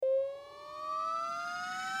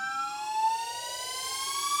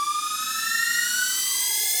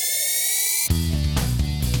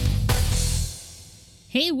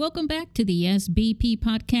Hey, welcome back to the SBP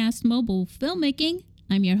Podcast Mobile Filmmaking.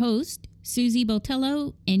 I'm your host, Susie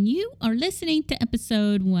Botello, and you are listening to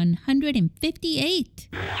episode 158.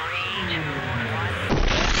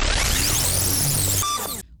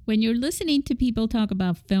 When you're listening to people talk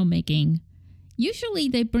about filmmaking, usually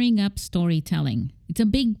they bring up storytelling. It's a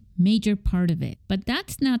big, major part of it. But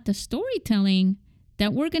that's not the storytelling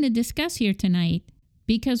that we're going to discuss here tonight,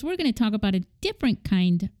 because we're going to talk about a different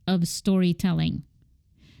kind of storytelling.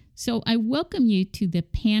 So I welcome you to the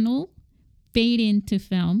panel, Fade Into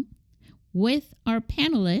Film, with our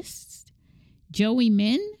panelists, Joey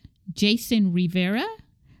Min, Jason Rivera,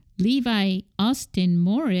 Levi Austin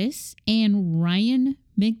Morris, and Ryan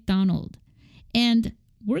McDonald. And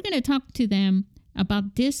we're going to talk to them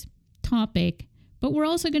about this topic, but we're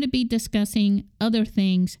also going to be discussing other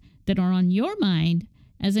things that are on your mind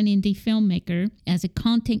as an indie filmmaker, as a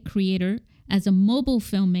content creator, as a mobile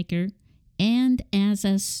filmmaker, and as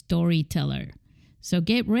a storyteller. So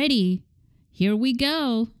get ready. Here we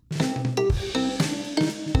go.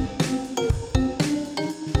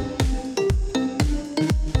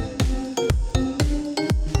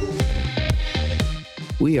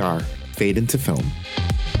 We are Fade Into Film.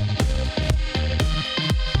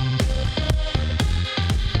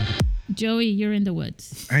 Joey, you're in the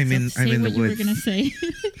woods. I'm in Say the what you were woods. going to say.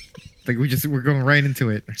 Like we're going right into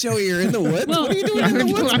it. Joey, you're in the woods? Well, What are you doing in the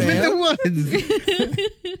woods, I'm man? in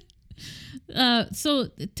the woods. So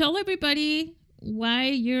tell everybody why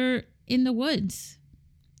you're in the woods.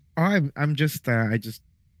 Oh, I'm just I just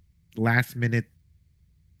last minute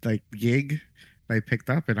like gig I picked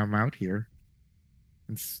up and I'm out here.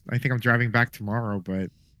 I think I'm driving back tomorrow, but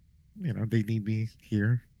you know they need me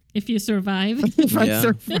here. If you survive. If I Yeah.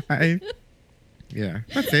 survive. Yeah,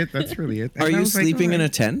 that's it. That's really it. Are And I you was like, sleeping in a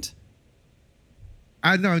alright. tent?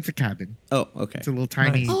 No, it's a cabin. Oh, okay. It's a little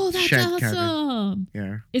tiny Oh, that's shed awesome. cabin.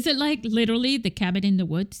 Yeah, Is it like literally the cabin in the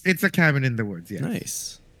woods? it's a cabin in the woods. Yeah,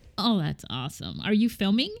 Nice. Oh, that's awesome. Are you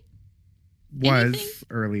filming? was Anything?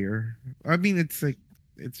 earlier. I mean, it's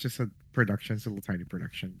just a production. It's a little tiny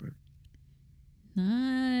production, but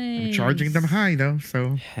Nice. I'm charging them high though.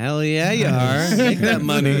 So Hell yeah, you are. Make that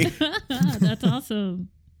money. That's awesome.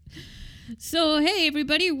 So, hey,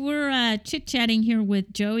 everybody, we're chit-chatting here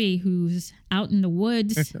with Joey, who's out in the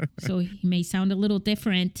woods. So he may sound a little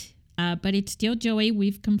different, but it's still Joey.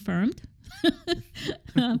 We've confirmed.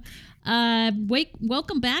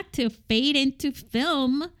 Welcome back to Fade Into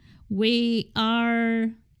Film. We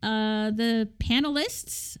are the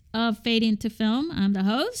panelists of Fade Into Film. I'm the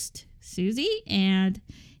host, Susie, and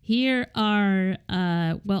here are,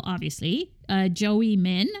 obviously, Joey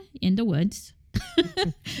Min in the woods,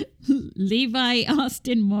 Levi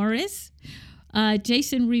Austin Morris,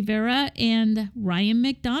 Jason Rivera, and Ryan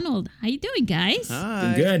McDonald. How you doing, guys?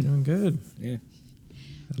 Hi. Doing good. Yeah.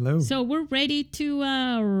 Hello. So we're ready to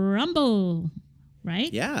rumble,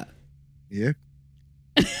 right? Yeah. yeah.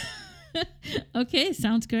 Okay,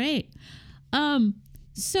 sounds great.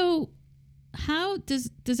 So how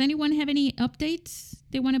does anyone have any updates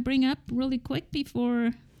they want to bring up really quick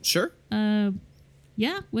before? Sure.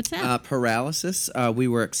 Yeah, what's that? Paralysis. We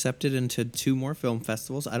were accepted into 2 more film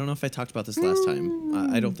festivals. I don't know if I talked about this last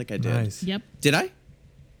time. I don't think I did. Nice. Yep. Did I?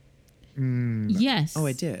 Yes. Oh,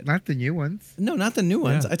 I did. Not the new ones. No, not the new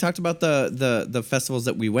ones. Yeah. I talked about the festivals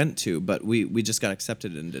that we went to, but we just got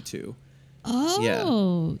accepted into 2.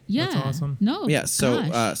 Oh, yeah. That's awesome. No. Yeah, so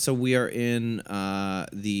gosh. so we are in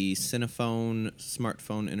the Cinephone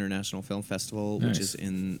Smartphone International Film Festival, which Nice. is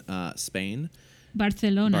in Spain.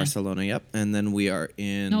 Barcelona. Yep. And then we are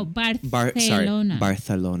in No, Barcelona.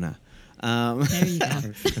 Barcelona. There you go.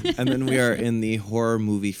 And then we are in the Horror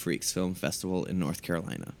Movie Freaks Film Festival in North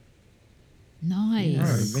Carolina. Nice. All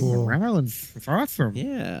right. Cool. Rounds. It's awesome.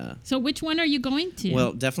 Yeah. So which one are you going to?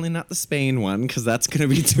 Well, definitely not the Spain one because that's going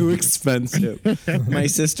to be too expensive. My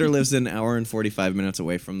sister lives an hour and 45 minutes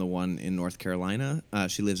away from the one in North Carolina.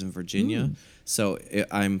 She lives in Virginia. So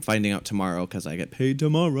I'm finding out tomorrow because I get paid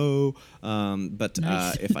tomorrow. But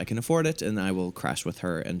Nice. if I can afford it, and I will crash with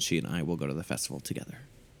her, and she and I will go to the festival together.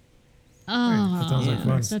 oh, That sounds like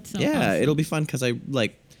fun. That's so Yeah, awesome. it'll be fun because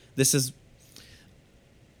this is.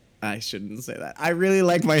 I shouldn't say that. I really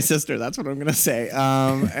like my sister. That's what I'm gonna say.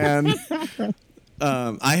 I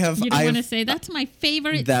have. You don't want to say that's my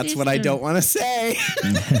favorite. That's what I sister." don't want to say.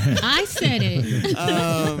 I said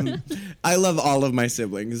it. I love all of my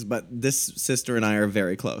siblings, but this sister and I are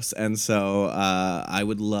very close, and so I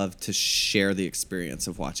would love to share the experience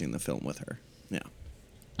of watching the film with her. Yeah.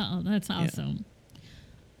 Oh, that's awesome.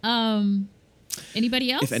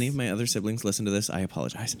 Anybody else? If any of my other siblings listen to this, I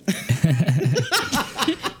apologize.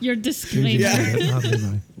 Your disclaimer. Not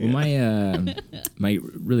Levi. Well, my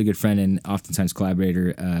really good friend and oftentimes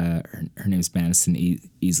collaborator, her name is Madison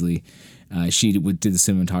Easley. She did the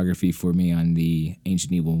cinematography for me on the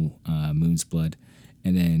Ancient Evil Moon's Blood,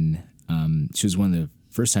 and then she was one of the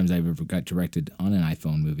first times I ever got directed on an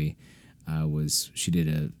iPhone movie. She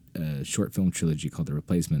did a short film trilogy called The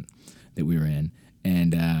Replacement that we were in,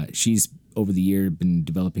 and she's over the year been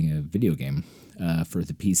developing a video game for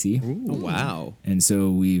the PC. Oh, wow. And so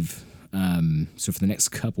we've so for the next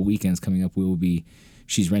couple weekends coming up,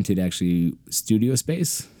 she's rented actually studio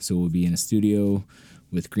space, so we'll be in a studio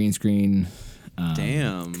with green screen,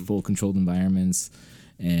 Damn. full controlled environments,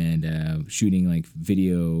 and shooting like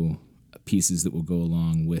video pieces that will go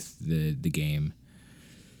along with the game.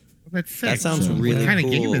 That's sick. That sounds What really kind of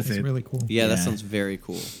cool. game is It's it? really cool. Yeah, that Yeah. sounds very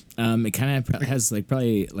cool. It kind of has like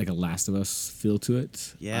probably like a Last of Us feel to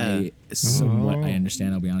it. Yeah. Somewhat I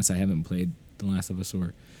understand. I'll be honest. I haven't played The Last of Us,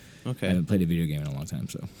 or I Okay. haven't played a video game in a long time.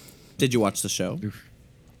 So Did you watch the show?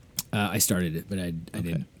 I started it, but I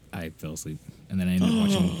didn't. I fell asleep, and then I ended up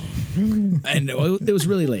watching. And it was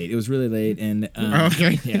really late. It was really late, and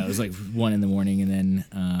Okay. yeah, it was like 1 a.m, and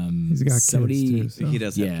then He's got somebody, kids too. So. He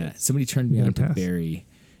does have yeah, kids. somebody turned me You on gotta to pass. Barry,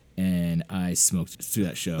 and I smoked through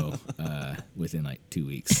that show within like 2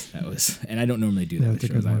 weeks. That was, and I don't normally do that Yeah, with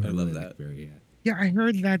it's a good shows. one. I love really that. like Barry. Yeah. Yeah, I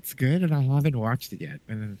heard that's good, and I haven't watched it yet.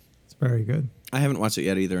 And It's very good. I haven't watched it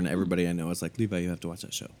yet either, and everybody I know is like, Levi, you have to watch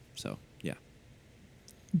that show. So, yeah.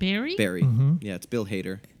 Barry? Barry. Mhm. Yeah, it's Bill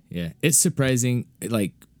Hader. Yeah, it's surprising,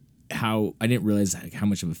 like how I didn't realize like, how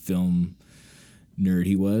much of a film nerd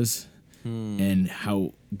he was, and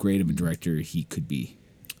how great of a director he could be.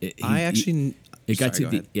 It got Sorry, to go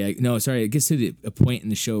the it gets to a point in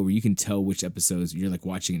the show where you can tell which episodes you're like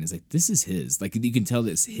watching, and it's like this is his. Like you can tell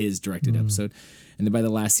that it's his directed episode, and then by the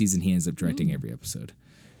last season he ends up directing every episode.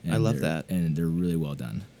 And I love they're- that. and they're really well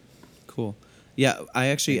done. Cool. Yeah,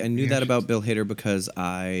 I knew that about Bill Hader because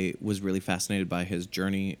I was really fascinated by his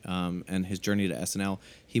journey and his journey to SNL.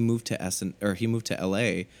 He moved to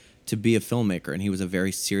LA to be a filmmaker, and he was a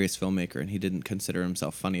very serious filmmaker, and he didn't consider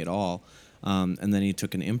himself funny at all. And then he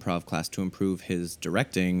took an improv class to improve his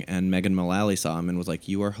directing, and Megan Mullally saw him and was like,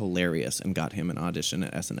 "You are hilarious," and got him an audition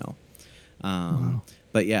at SNL.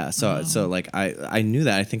 But yeah, so like I knew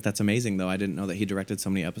that. I think that's amazing, though. I didn't know that he directed so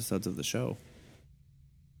many episodes of the show.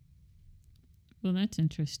 Well, that's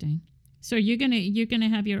interesting. So you're gonna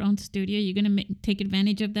have your own studio. You're gonna take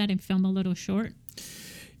advantage of that and film a little short.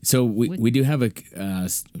 So we do have a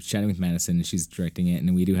chatting with Madison, and she's directing it,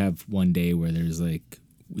 and we do have one day where there's like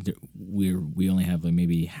we only have like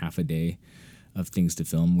maybe half a day of things to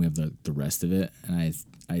film. We have the rest of it, and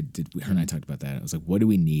her and I talked about that. I was like, what do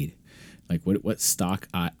we need? Like what stock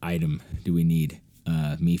item do we need?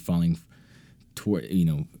 Me falling toward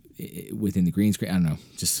within the green screen. I don't know.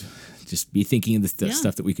 Just be thinking of the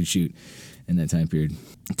stuff that we could shoot in that time period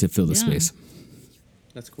to fill the space.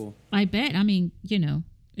 That's cool. I bet. I mean,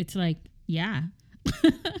 it's like, yeah.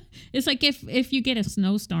 It's like if you get a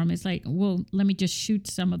snowstorm, it's like, well, let me just shoot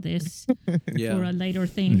some of this Yeah. for a later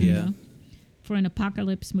thing, for an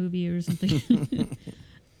apocalypse movie or something.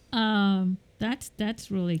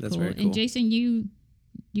 That's really That's cool. very cool. And Jason, you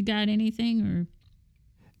got anything or?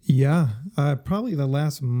 Yeah, probably the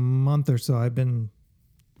last month or so, I've been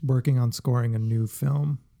working on scoring a new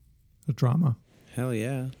film, a drama. Hell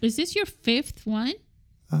yeah. Is this your fifth one?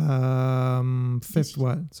 Fifth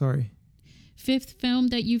what? Sorry. Fifth film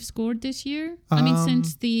that you've scored this year? I mean,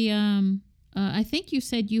 since the I think you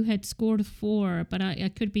said you had scored 4, but I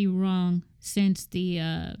could be wrong. Since the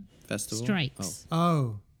Festival? strikes.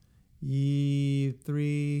 Oh,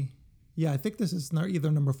 3. Yeah, I think this is either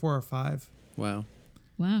number 4 or 5. Oh, wow.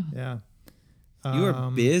 Wow. Yeah. You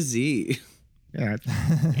are busy. yeah,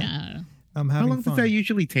 Yeah. I'm how having long fun. does that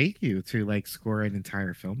usually take you to like score an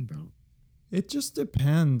entire film, though? It just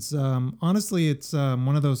depends. Honestly, it's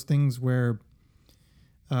one of those things where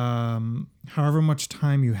however much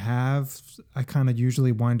time you have, I kind of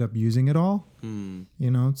usually wind up using it all.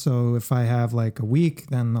 So if I have like a week,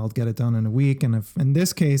 then I'll get it done in a week. And if in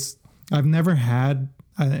this case, I've never had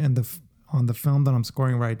on the film that I'm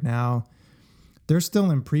scoring right now, they're still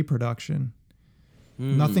in pre-production.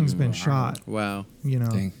 Nothing's been shot. Wow.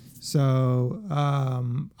 Dang. So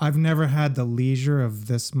I've never had the leisure of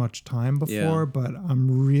this much time before, but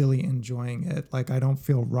I'm really enjoying it. Like I don't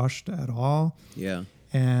feel rushed at all. Yeah.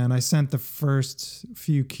 And I sent the first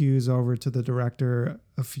few cues over to the director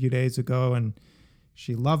a few days ago, and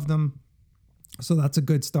she loved them. So that's a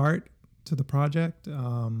good start to the project.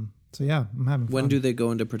 So yeah, I'm having fun. When do they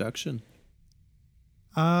go into production?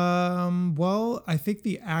 Well, I think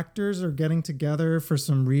the actors are getting together for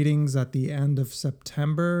some readings at the end of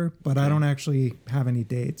September, but I don't actually have any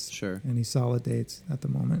dates. Sure. Any solid dates at the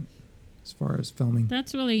moment as far as filming.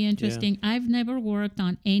 That's really interesting. I've never worked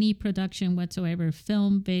on any production whatsoever,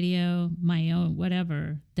 film, video, my own,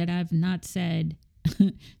 whatever, that I've not said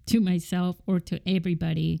to myself or to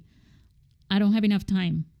everybody, I don't have enough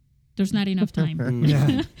time. There's not enough time.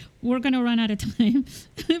 Yeah. We're going to run out of time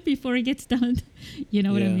before it gets done. You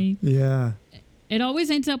know what I mean? Yeah. It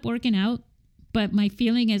always ends up working out. But my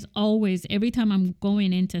feeling is always, every time I'm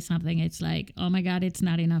going into something, it's like, oh my God, it's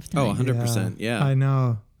not enough time. Oh, 100%. Yeah. I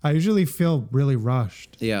know. I usually feel really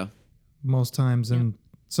rushed Yeah. most times. And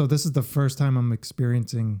so this is the first time I'm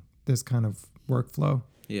experiencing this kind of workflow.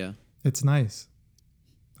 Yeah. It's nice,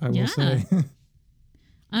 I will say.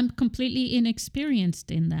 I'm completely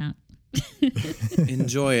inexperienced in that.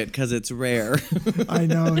 Enjoy it because it's rare. I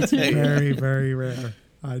know it's very, very rare.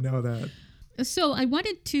 I know that. So I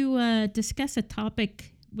wanted to discuss a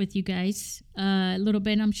topic with you guys a little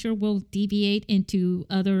bit. I'm sure we'll deviate into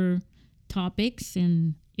other topics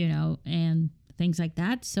and, you know, and things like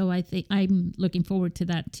that. So I think I'm looking forward to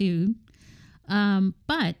that too.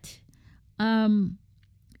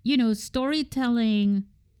 You know, storytelling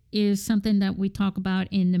is something that we talk about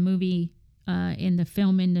in the movie, in the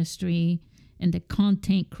film industry, and the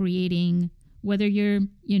content creating, whether you're,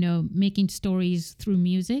 you know, making stories through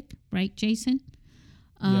music, right, Jason?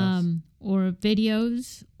 Yes. Or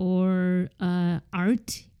videos or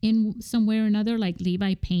art in some way or another, like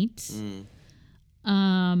Levi paints.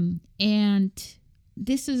 And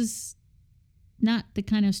this is not the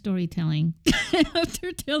kind of storytelling,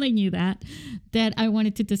 after telling you that I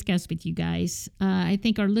wanted to discuss with you guys. I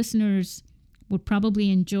think our listeners would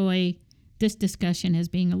probably enjoy this discussion as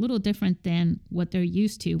being a little different than what they're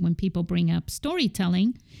used to when people bring up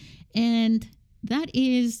storytelling. And that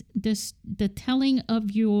is the telling of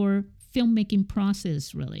your filmmaking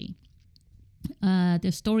process, really.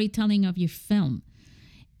 The storytelling of your film.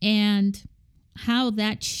 And how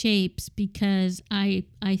that shapes, because I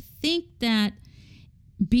think that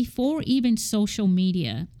before even social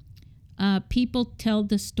media, people tell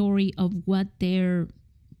the story of what they're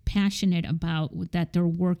passionate about, that they're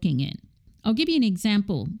working in. I'll give you an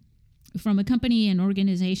example from a company and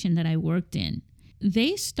organization that I worked in.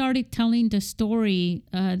 They started telling the story.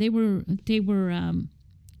 They were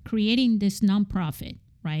creating this nonprofit,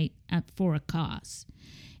 right, for a cause.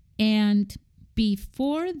 And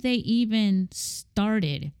before they even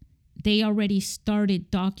started, they already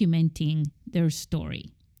started documenting their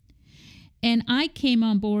story. And I came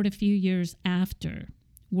on board a few years after,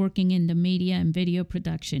 working in the media and video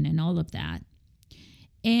production and all of that.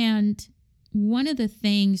 And one of the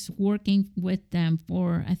things, working with them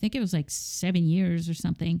for, I think it was like 7 years or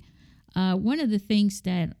something, one of the things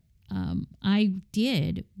that I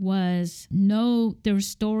did was know their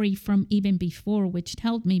story from even before, which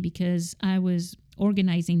helped me because I was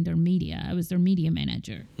organizing their media. I was their media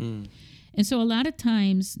manager. And so a lot of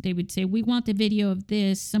times they would say, we want the video of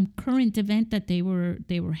this, some current event that they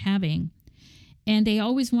were having. And they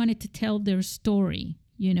always wanted to tell their story,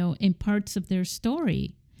 you know, in parts of their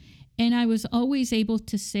story. And I was always able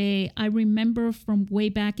to say, I remember from way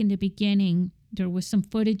back in the beginning, there was some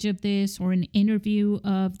footage of this or an interview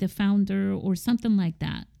of the founder or something like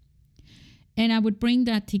that. And I would bring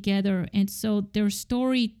that together. And so their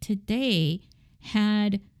story today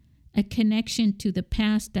had a connection to the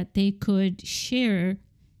past that they could share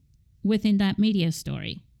within that media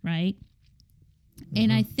story, right?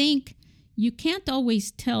 And I think you can't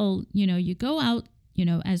always tell, you know, you go out, you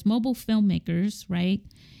know, as mobile filmmakers, right?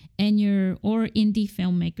 And or indie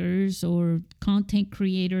filmmakers or content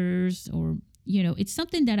creators, or, you know, it's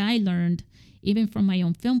something that I learned even from my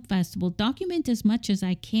own film festival. Document as much as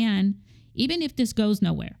I can, even if this goes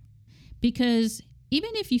nowhere. Because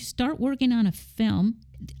even if you start working on a film,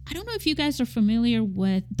 I don't know if you guys are familiar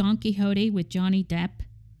with Don Quixote with Johnny Depp.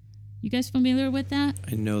 You guys familiar with that?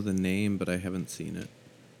 I know the name, but I haven't seen it.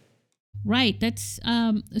 Right. That's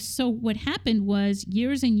so what happened was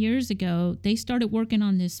years and years ago, they started working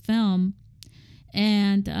on this film,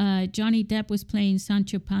 and Johnny Depp was playing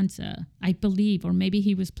Sancho Panza, I believe, or maybe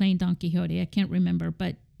he was playing Don Quixote. I can't remember.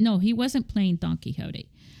 But no, he wasn't playing Don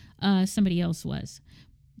Quixote. Somebody else was.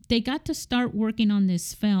 They got to start working on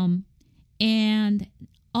this film, and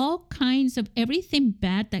all kinds of everything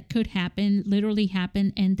bad that could happen literally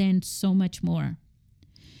happened, and then so much more.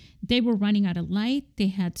 They were running out of light. They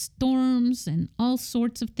had storms and all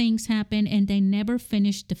sorts of things happen, and they never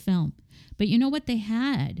finished the film. But you know what they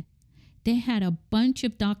had? They had a bunch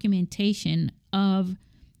of documentation of,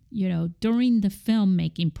 you know, during the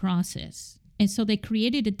filmmaking process. And so they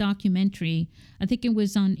created a documentary. I think it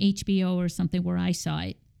was on HBO or something where I saw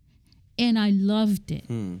it. And I loved it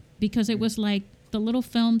because it was like the little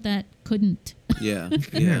film that couldn't. Yeah.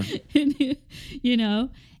 Yeah. You know?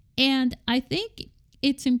 And I think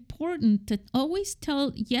it's important to always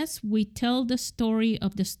tell, yes, we tell the story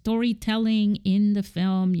of the storytelling in the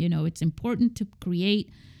film. You know, it's important to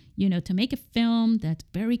create, you know, to make a film that's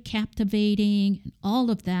very captivating and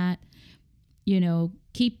all of that. You know,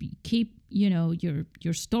 keep you know,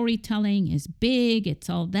 your storytelling is big, it's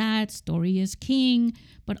all that, story is king.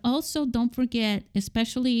 But also don't forget,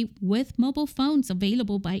 especially with mobile phones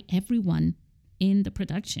available by everyone in the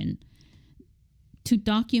production, to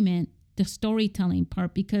document the storytelling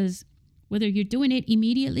part, because whether you're doing it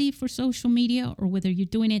immediately for social media or whether you're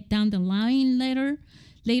doing it down the line later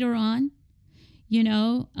on, you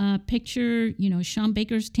know, picture, you know, Sean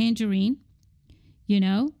Baker's Tangerine, you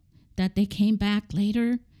know, that they came back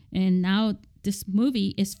later and now this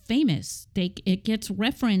movie is famous. It gets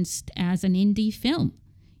referenced as an indie film,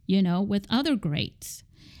 you know, with other greats.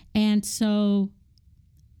 And so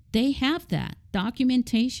they have that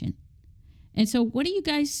documentation. And so what do you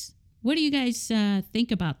guys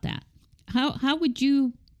think about that? How would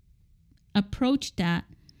you approach that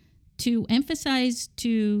to emphasize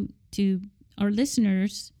to our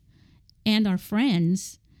listeners and our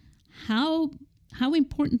friends how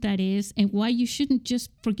important that is and why you shouldn't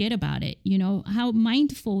just forget about it, you know, how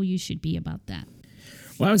mindful you should be about that?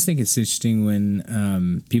 Well, I was thinking it's interesting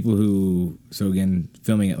when people who, so again,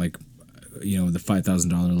 filming at like, you know, the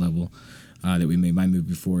 $5,000 level that we made my movie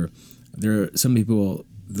before, there are some people,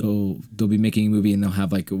 they'll be making a movie and they'll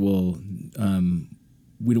have like, well,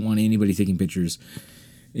 we don't want anybody taking pictures,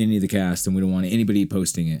 any of the cast, and we don't want anybody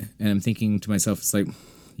posting it. And I'm thinking to myself, it's like,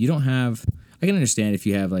 you don't have, I can understand if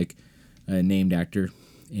you have like a named actor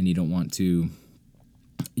and you don't want to,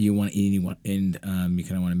 you want anyone, and you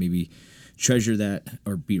kind of want to maybe treasure that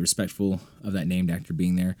or be respectful of that named actor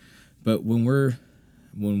being there. But when we're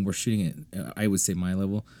shooting it, I would say my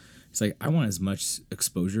level, it's like I want as much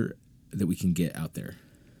exposure that we can get out there.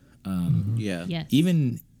 Yeah. Yes.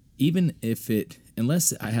 Even if it,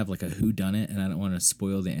 unless I have like a whodunit and I don't want to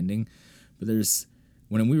spoil the ending, but there's,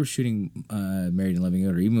 when we were shooting Married and Loving It,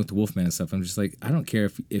 or even with the Wolfman and stuff, I'm just like, I don't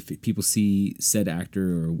care if people see said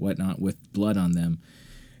actor or whatnot with blood on them.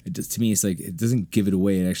 It just, to me, it's like, it doesn't give it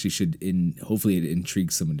away. It actually should, hopefully it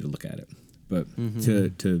intrigues someone to look at it. But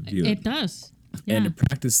to view it. It does. Yeah. And a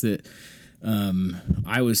practice that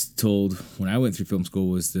I was told when I went through film school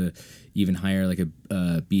was to even hire like a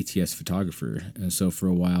BTS photographer. And so for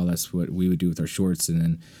a while, that's what we would do with our shorts. And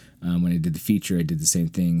then when I did the feature, I did the same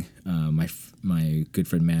thing. My good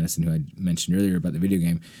friend Madison, who I mentioned earlier about the video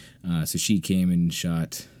game, so she came and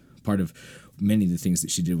shot part of many of the things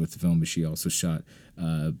that she did with the film, but she also shot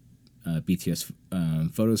BTS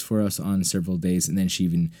photos for us on several days, and then she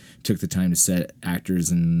even took the time to set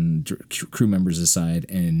actors and crew members aside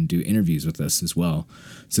and do interviews with us as well,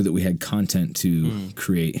 so that we had content to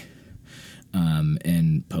create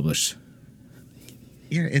and publish.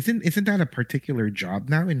 Yeah, isn't that a particular job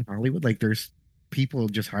now in Hollywood? Like, there's people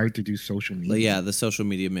just hired to do social media. Yeah, the social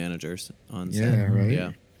media managers on set. Yeah, right.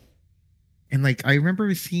 Yeah. And like, I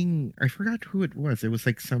remember seeing, I forgot who it was. It was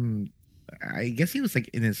like some, I guess he was like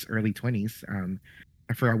in his early 20s.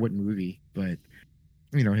 I forgot what movie, but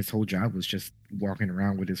you know, his whole job was just walking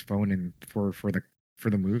around with his phone and for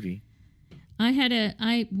the movie. I had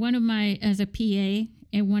as a PA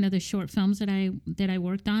in one of the short films that I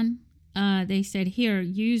worked on. They said, here,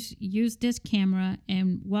 use this camera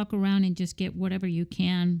and walk around and just get whatever you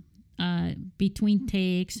can between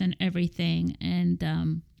takes and everything.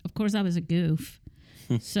 And of course, I was a goof.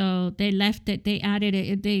 So they left it. They added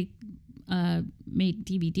it. They made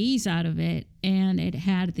DVDs out of it, and it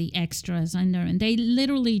had the extras under. And they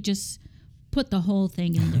literally just put the whole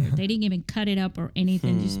thing in there. They didn't even cut it up or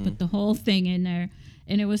anything. Just put the whole thing in there.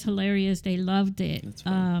 And it was hilarious. They loved it. That's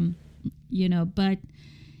funny. You know, but...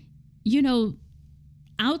 You know,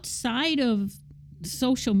 outside of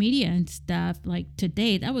social media and stuff, like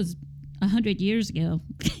today, that was 100 years ago.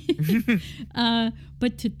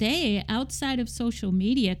 But today, outside of social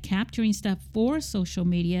media, capturing stuff for social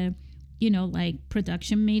media, you know, like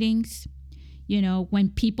production meetings, you know, when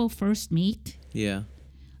people first meet. Yeah.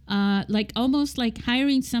 Like almost like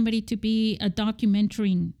hiring somebody to be a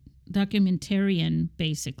documentarian,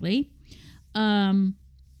 basically.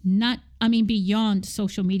 Beyond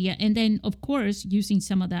social media. And then, of course, using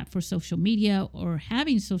some of that for social media or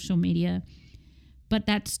having social media. But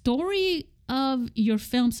that story of your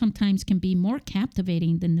film sometimes can be more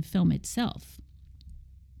captivating than the film itself.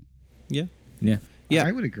 Yeah. Yeah. Yeah.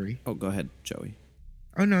 I would agree. Oh, go ahead, Joey.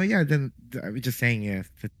 Oh no, yeah. Then I was just saying, yeah,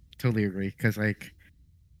 totally agree. Because like,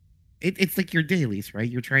 it's like your dailies, right?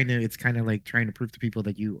 You're trying to. It's kind of like trying to prove to people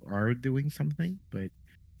that you are doing something, but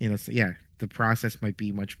so yeah, the process might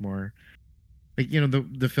be much more. Like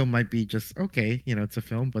the film might be just okay, it's a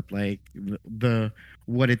film, but like the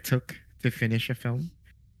what it took to finish a film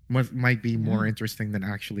might be more interesting than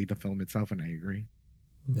actually the film itself, and I agree.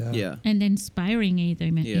 Yeah. And inspiring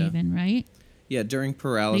even, right? Yeah, during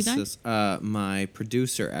Paralysis, my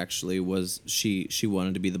producer actually she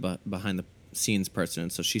wanted to be the behind the scenes person,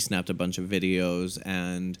 so she snapped a bunch of videos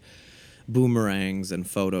and boomerangs and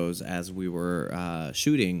photos as we were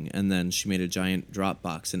shooting, and then she made a giant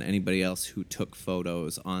Dropbox, and anybody else who took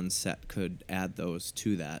photos on set could add those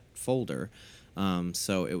to that folder.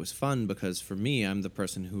 So it was fun because for me, I'm the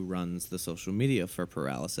person who runs the social media for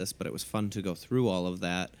Paralysis, but it was fun to go through all of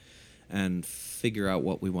that and figure out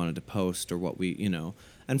what we wanted to post or what we,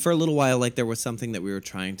 and for a little while, like there was something that we were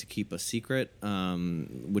trying to keep a secret,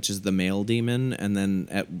 which is the male demon. And then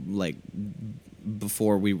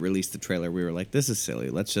before we released the trailer, we were like, this is silly.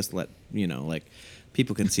 Let's just let,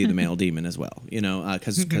 people can see the male demon as well,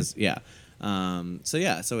 cause yeah. So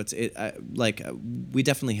we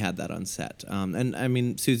definitely had that on set. And I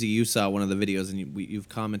mean, Susie, you saw one of the videos and you've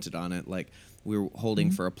commented on it. Like we were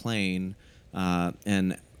holding for a plane,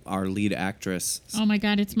 and our lead actress. Oh my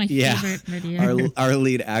God, it's my favorite video. Our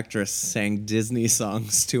lead actress sang Disney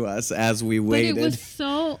songs to us as we waited. But it was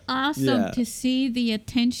so awesome to see the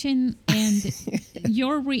attention and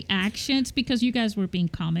your reactions, because you guys were being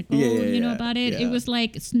comical, about it. Yeah. It was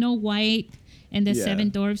like Snow White and the Seven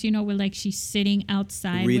Dwarfs, were like she's sitting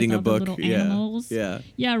outside reading with all a the book. little animals.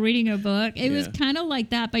 Yeah, reading a book. It was kind of like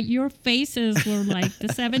that, but your faces were like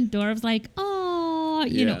the Seven Dwarfs, like,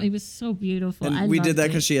 it was so beautiful. And we did that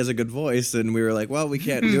because she has a good voice, and we were like, well, we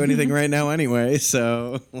can't do anything right now anyway,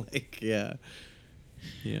 so yeah.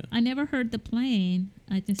 I never heard the plane.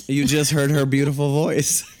 You just heard her beautiful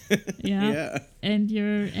voice. Yeah. And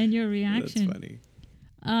your reaction. That's funny.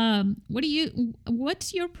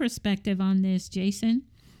 What's your perspective on this, Jason?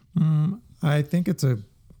 I think it's a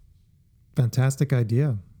fantastic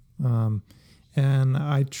idea. And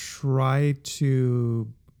I try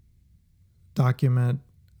to document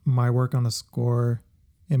my work on a score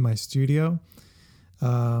in my studio.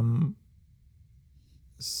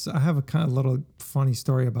 So I have a kind of little funny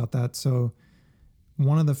story about that. So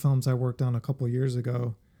one of the films I worked on a couple of years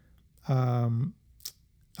ago, I'm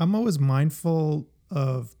always mindful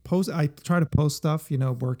of I try to post stuff,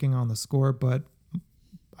 working on the score, but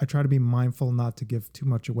I try to be mindful not to give too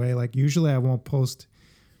much away. Like usually I won't post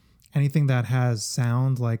anything that has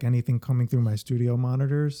sound, like anything coming through my studio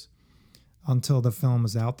monitors, until the film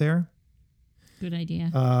is out there. Good idea.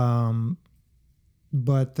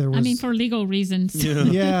 But there was, for legal reasons.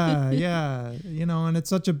 Yeah. And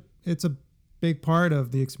it's a big part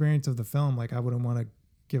of the experience of the film. Like I wouldn't want to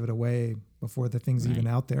give it away before the thing's even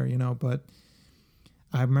out there, but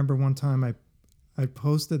I remember one time I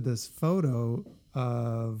posted this photo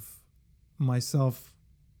of myself,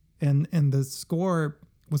 and the score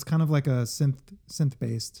was kind of like a synth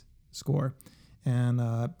based score. And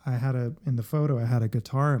in the photo, I had a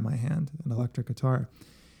guitar in my hand, an electric guitar.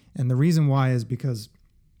 And the reason why is because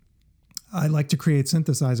I like to create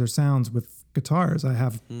synthesizer sounds with guitars. I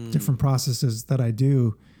have different processes that I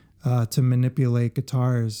do to manipulate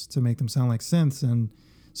guitars to make them sound like synths. And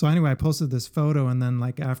so anyway, I posted this photo, and then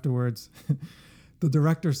like afterwards, the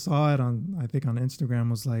director saw it on Instagram,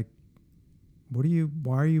 was like,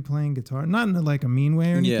 why are you playing guitar? Not in like a mean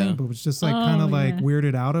way or anything, but it was just like kind of like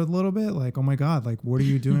weirded out a little bit. Like, oh my God, like, what are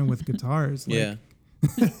you doing with guitars? Like,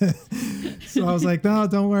 so I was like, no,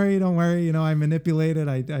 don't worry. I manipulate it.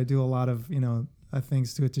 I do a lot of,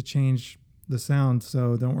 things to it to change the sound.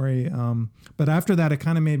 So don't worry. But after that, it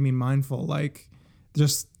kind of made me mindful, like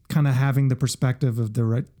just kind of having the perspective of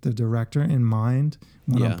the director in mind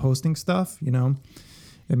when I'm posting stuff,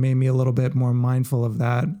 It made me a little bit more mindful of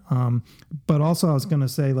that. But also I was going to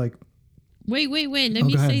say, like... Wait. Let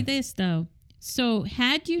me say this, though. So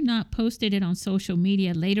had you not posted it on social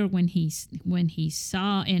media later when he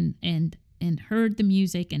saw and heard the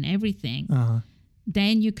music and everything,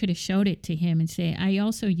 then you could have showed it to him and say, I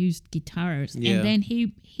also used guitars. Yeah. And then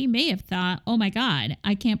he may have thought, oh, my God,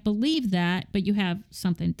 I can't believe that. But you have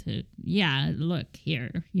something to, look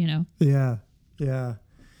here, Yeah.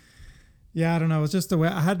 Yeah, I don't know. It's just the way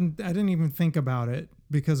I didn't even think about it,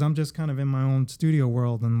 because I'm just kind of in my own studio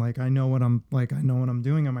world, and like I know what I'm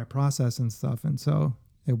doing in my process and stuff, and so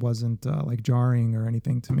it wasn't like jarring or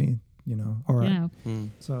anything to me,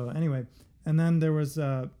 So anyway, and then there was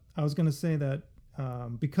I was gonna say that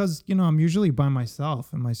because I'm usually by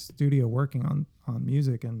myself in my studio working on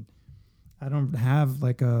music, and I don't have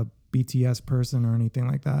like a BTS person or anything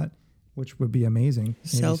like that, which would be amazing.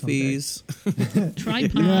 Selfies.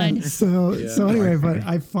 Tripod. Yeah. So anyway, but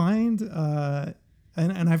I find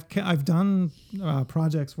and I've done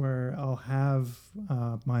projects where I'll have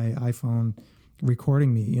my iPhone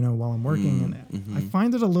recording me, while I'm working, and I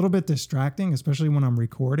find it a little bit distracting, especially when I'm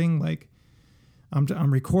recording. Like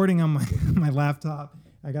I'm recording on my laptop.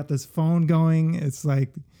 I got this phone going. It's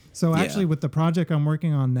like actually with the project I'm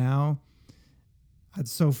working on now.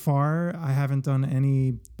 So far, I haven't done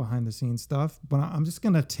any behind the scenes stuff, but I'm just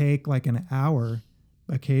going to take like an hour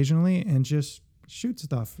occasionally and just shoot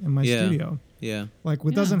stuff in my studio. Yeah. Like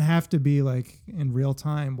it doesn't have to be like in real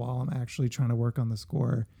time while I'm actually trying to work on the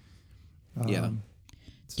score. Do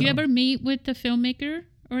you ever meet with the filmmaker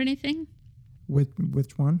or anything? With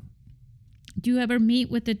which one? Do you ever meet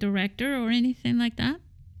with the director or anything like that?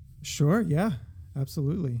 Sure. Yeah.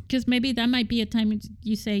 Absolutely. Because maybe that might be a time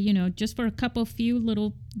you say, just for a few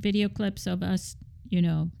little video clips of us,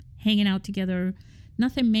 hanging out together.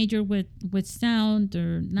 Nothing major with sound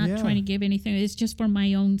or not trying to give anything. It's just for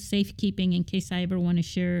my own safekeeping in case I ever want to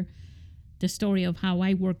share the story of how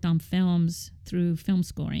I worked on films through film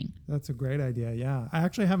scoring. That's a great idea. Yeah. I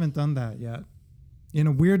actually haven't done that yet.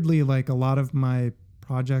 Weirdly, like a lot of my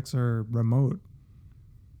projects are remote.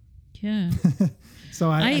 Yeah. So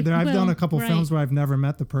I've done a couple films where I've never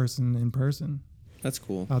met the person in person. That's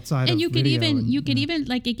cool. Outside and of you could video even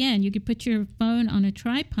like again, you could put your phone on a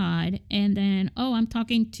tripod and then I'm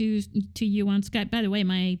talking to you on Skype. By the way,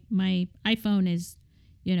 my iPhone is,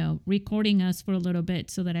 recording us for a little bit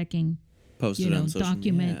so that I can post it on social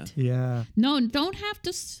document. media. Yeah. No, don't have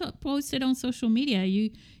to post it on social media.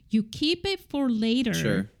 You keep it for later.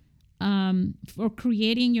 Sure. For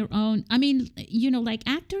creating your own. I mean, like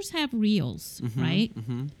actors have reels, right?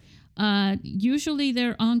 Usually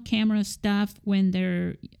they're on camera stuff when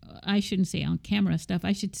they're, I shouldn't say on camera stuff.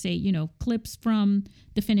 I should say, clips from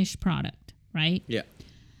the finished product, right? Yeah.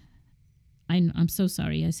 I'm so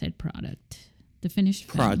sorry I said product. The finished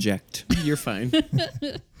film. Project. You're fine.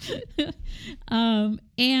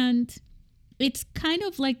 And it's kind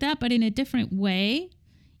of like that, but in a different way.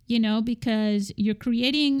 Because you're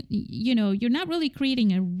creating, you're not really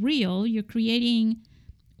creating a reel. You're creating,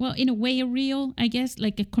 well, in a way, a reel, I guess,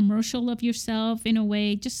 like a commercial of yourself in a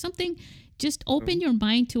way. Just something, just open your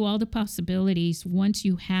mind to all the possibilities once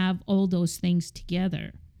you have all those things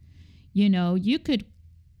together. You could,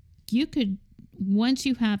 once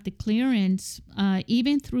you have the clearance,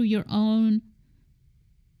 even through your own,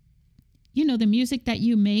 the music that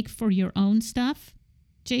you make for your own stuff,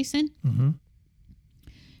 Jason. Mm-hmm.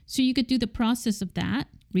 So you could do the process of that,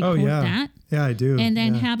 record that. Yeah, I do. And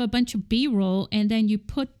then have a bunch of B-roll, and then you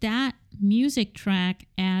put that music track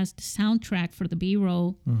as the soundtrack for the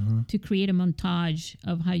B-roll to create a montage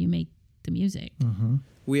of how you make the music. Mm-hmm.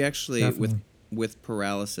 We actually, with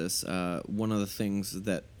Paralysis, one of the things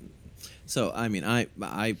that... So, I mean,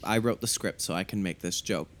 I wrote the script so I can make this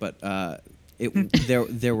joke, but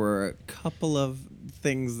there were a couple of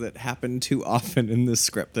things that happened too often in this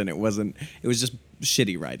script, and it was just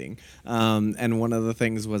shitty writing. And one of the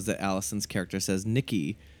things was that Allison's character says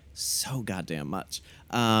Nikki so goddamn much.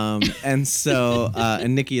 And so,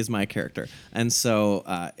 and Nikki is my character. And so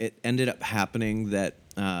it ended up happening that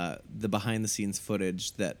the behind the scenes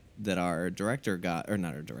footage that our director got, or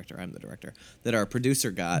not our director, I'm the director, that our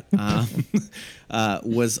producer got,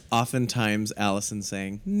 was oftentimes Allison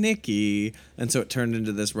saying, Nikki. And so it turned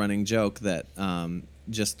into this running joke that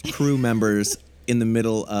just crew members in the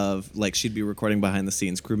middle of, like, she'd be recording behind the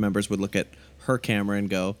scenes, crew members would look at her camera and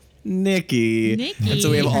go, Nikki. And so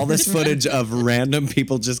we have all this footage of random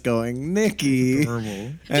people just going, Nikki.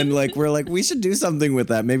 Adorable. And like we're like, we should do something with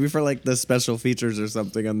that, maybe for like the special features or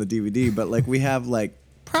something on the DVD. But like we have like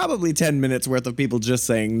probably 10 minutes worth of people just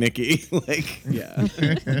saying Nikki. Like, yeah.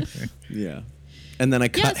 Yeah. And then I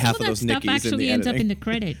cut half of those Nickies in the editing. Actually ends up in the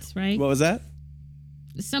credits, right? What was that?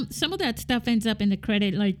 Some of that stuff ends up in the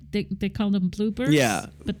credit, like they call them bloopers. Yeah,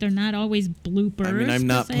 but they're not always bloopers. I mean, I'm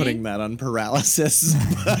not putting that on Paralysis.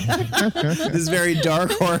 This is very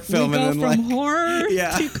dark horror film, we go and then from like horror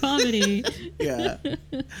to comedy. Yeah,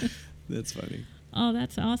 that's funny. Oh,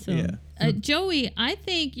 that's awesome. Yeah. Joey, I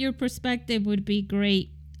think your perspective would be great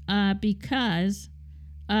because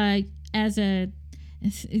as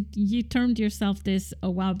you termed yourself this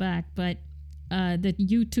a while back, but the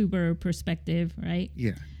YouTuber perspective, right?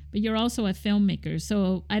 Yeah. But you're also a filmmaker,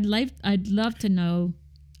 so I'd love to know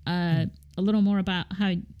a little more about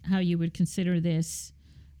how you would consider this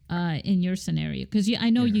in your scenario, because I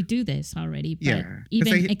know you do this already, but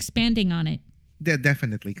even expanding on it.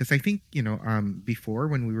 Definitely, because I think before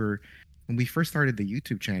when we first started the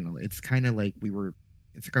YouTube channel, it's kind of like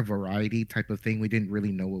it's like a variety type of thing. We didn't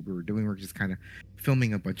really know what we were doing. We are just kind of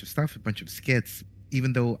filming a bunch of stuff, a bunch of skits.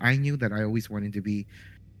 Even though I knew that I always wanted to be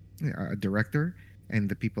a director, and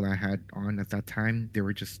the people I had on at that time, they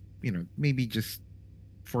were just maybe just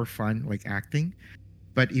for fun, like acting.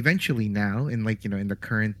 But eventually now, in in the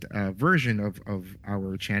current version of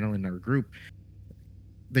our channel and our group,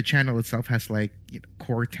 the channel itself has like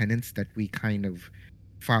core tenets that we kind of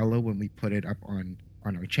follow when we put it up on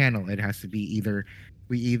our channel. It has to be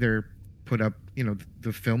we either put up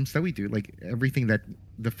the films that we do, like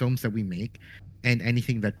the films that we make, and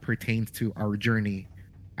anything that pertains to our journey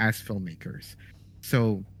as filmmakers.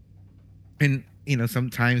 So, and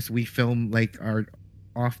sometimes we film like our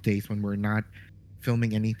off days when we're not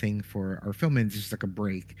filming anything for our film, and it's just like a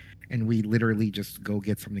break, and we literally just go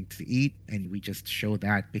get something to eat and we just show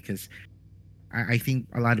that, because I think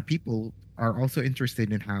a lot of people are also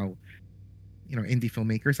interested in how indie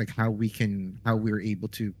filmmakers, like how we're able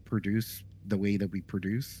to produce the way that we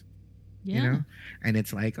produce. And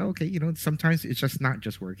it's like, okay, sometimes it's just not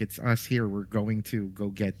just work, it's us here, we're going to go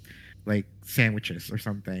get like sandwiches or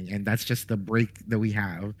something, and that's just the break that we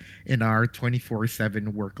have in our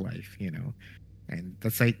 24/7 work life, and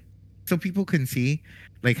that's like, so people can see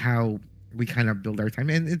like how we kind of build our time,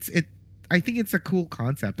 and I think it's a cool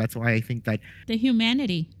concept. That's why I think that the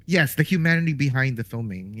humanity. Yes, the humanity behind the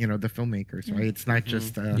filming, the filmmakers, right? It's not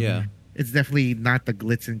just it's definitely not the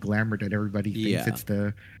glitz and glamour that everybody thinks. It's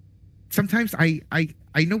the sometimes I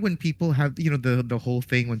know when people have the whole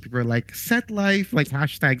thing when people are like set life, like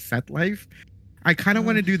hashtag set life. I kind of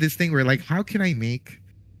want to do this thing where like, how can I make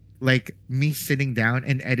like me sitting down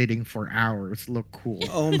and editing for hours look cool?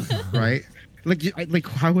 Oh my. Right? Like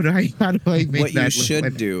how do I make that? What you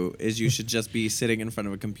should do is you should just be sitting in front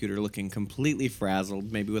of a computer looking completely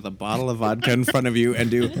frazzled, maybe with a bottle of vodka in front of you,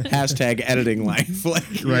 and do hashtag editing life. Like,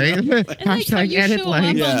 right? Hashtag edit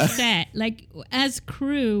life. On set, like as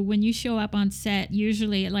crew, when you show up on set,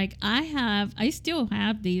 usually like I still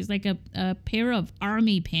have these, like a pair of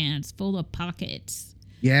army pants full of pockets.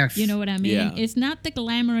 Yes. You know what I mean? Yeah. It's not the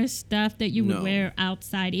glamorous stuff that you would wear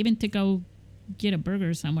outside, even to go get a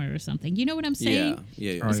burger somewhere or something. You know what I'm saying?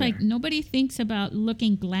 Yeah. It's like nobody thinks about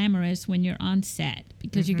looking glamorous when you're on set,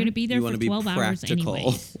 because you're going to be there for 12 hours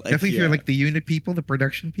anyways. Definitely, you're like the unit people, the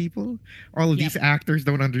production people. All of these actors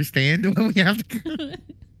don't understand what we have to.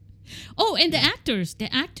 Oh, and the actors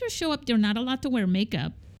show up. They're not allowed to wear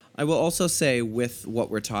makeup. I will also say, with what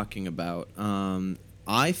we're talking about,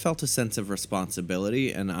 I felt a sense of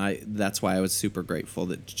responsibility, and that's why I was super grateful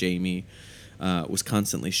that Jamie was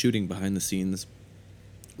constantly shooting behind the scenes,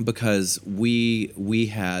 because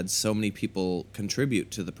we had so many people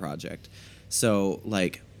contribute to the project. So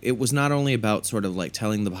like, it was not only about sort of like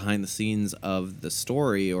telling the behind the scenes of the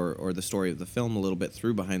story or the story of the film a little bit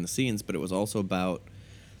through behind the scenes, but it was also about,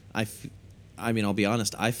 I mean, I'll be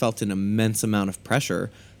honest, I felt an immense amount of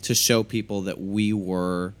pressure to show people that we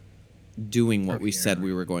were doing what we said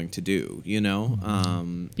we were going to do,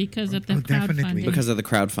 because of the crowdfunding. Because of the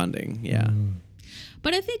crowdfunding, yeah.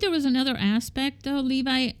 But I think there was another aspect, though,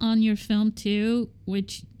 Levi, on your film too,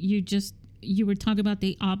 which you were talking about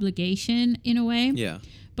the obligation in a way. Yeah.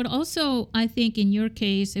 But also, I think in your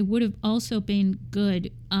case, it would have also been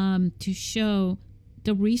good to show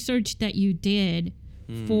the research that you did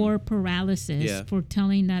for Paralysis, for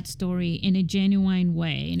telling that story in a genuine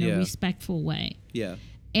way, in a respectful way. Yeah.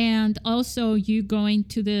 And also you going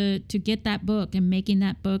to get that book and making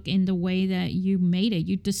that book in the way that you made it.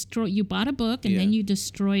 You bought a book and then you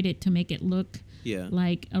destroyed it to make it look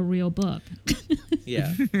like a real book.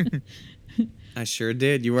 Yeah. I sure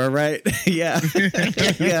did. You are right. Yeah.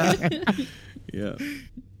 Yeah. Yeah.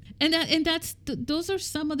 And those are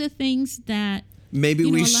some of the things that maybe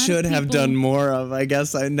we should have done more of. I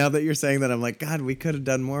guess now that you're saying that, I'm like, God, we could have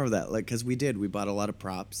done more of that. Like, because we did. We bought a lot of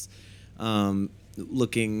props.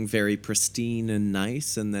 Looking very pristine and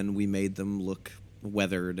nice, and then we made them look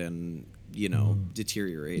weathered and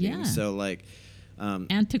deteriorating. Yeah. So like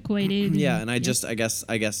antiquated. Yeah, and I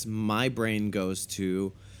guess my brain goes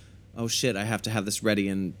to, oh shit, I have to have this ready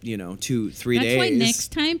in 2-3 days. That's why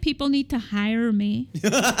next time people need to hire me,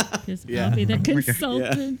 because I'll be the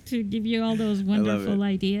consultant to give you all those wonderful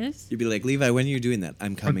ideas. You'd be like, Levi, when are you doing that?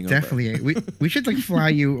 I'm coming over. Definitely. We should like fly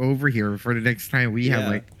you over here for the next time we have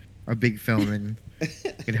like a big film, and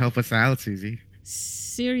you can help us out, Susie.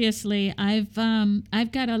 Seriously, I've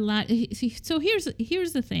got a lot. So here's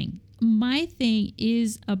the thing. My thing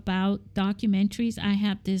is about documentaries. I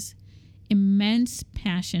have this immense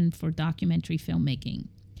passion for documentary filmmaking,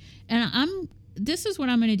 and this is what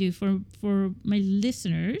I'm going to do for my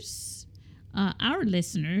listeners, our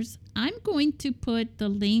listeners. I'm going to put the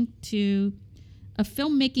link to a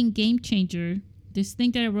filmmaking game changer. This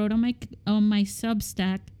thing that I wrote on my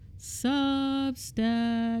Substack.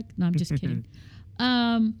 No, I'm just kidding.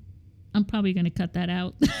 I'm probably going to cut that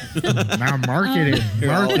out. Now market it.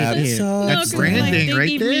 Market it. That's branding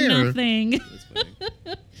right there. Nothing.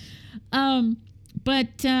 But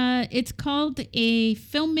it's called a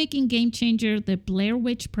filmmaking game changer, The Blair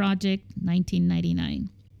Witch Project, 1999.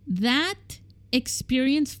 That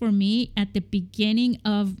experience for me at the beginning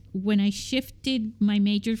of when I shifted my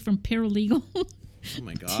major from paralegal Oh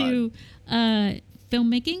my God. to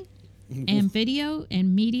filmmaking and video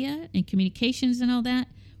and media and communications and all that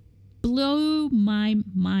blew my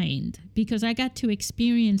mind because I got to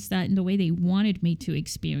experience that in the way they wanted me to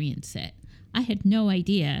experience it. I had no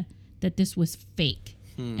idea that this was fake.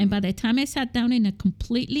 And by the time I sat down in a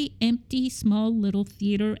completely empty, small little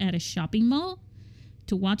theater at a shopping mall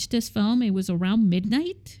to watch this film, it was around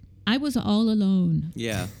midnight. I was all alone.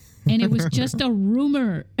 Yeah. And it was just a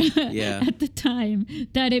rumor Yeah. at the time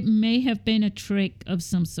that it may have been a trick of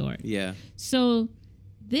some sort. Yeah. So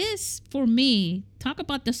this, for me, talk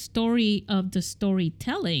about the story of the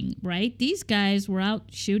storytelling, right? These guys were out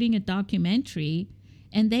shooting a documentary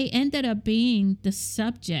and they ended up being the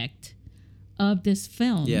subject of this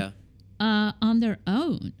film Yeah. on their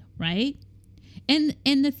own, right? And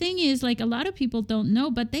the thing is, like, a lot of people don't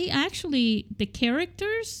know, but they actually, the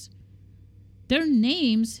characters, their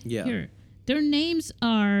names, Yeah. their names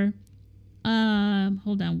are,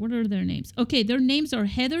 hold on, what are their names? Okay, their names are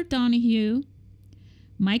Heather Donahue,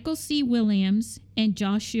 Michael C. Williams, and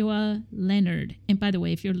Joshua Leonard. And by the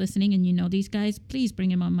way, if you're listening and you know these guys, please bring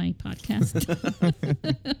them on my podcast.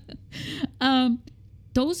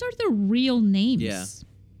 Those are the real names. Yeah.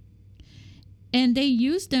 And they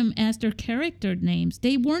used them as their character names.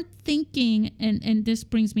 They weren't thinking, and this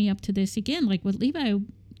brings me up to this again, like what Levi,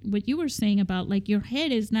 what you were saying about, like, your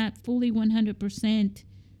head is not fully 100%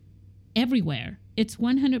 everywhere. It's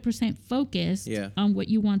 100% focused on what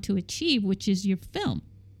you want to achieve, which is your film.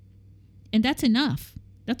 And that's enough.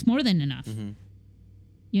 That's more than enough.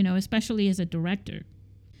 You know, especially as a director.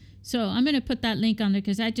 So I'm going to put that link on there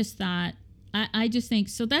because I just thought, I just think,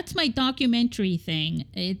 so that's my documentary thing.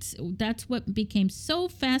 That's what became so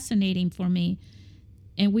fascinating for me.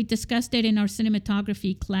 And we discussed it in our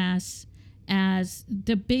cinematography class as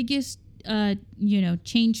the biggest,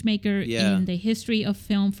 change maker in the history of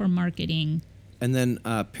film for marketing. And then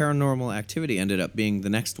Paranormal Activity ended up being the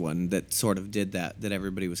next one that sort of did that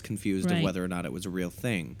everybody was confused of whether or not it was a real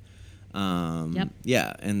thing.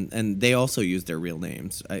 Yeah, and they also used their real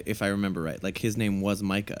names, if I remember right. Like, his name was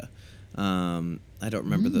Micah. I don't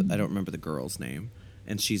remember the girl's name,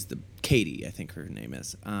 and she's the Katie, I think her name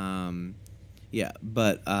is. Yeah,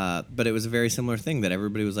 but it was a very similar thing that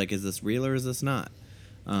everybody was like, is this real or is this not?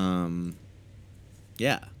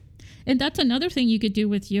 Yeah. And that's another thing you could do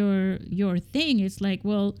with your thing. It's like,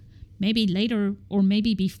 well, maybe later or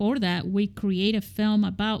maybe before that, we create a film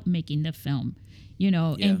about making the film,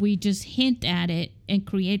 and we just hint at it and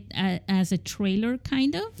create as a trailer,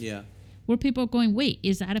 kind of. Yeah. Where people are going, wait,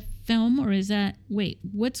 is that a film or is that, wait,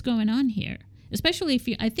 what's going on here? Especially if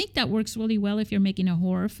I think that works really well if you're making a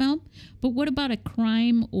horror film. But what about a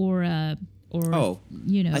crime or I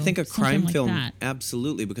think a crime film, that.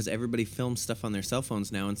 Absolutely, because everybody films stuff on their cell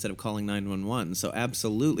phones now instead of calling 911. So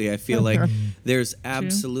absolutely, I feel like there's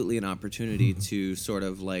absolutely an opportunity to sort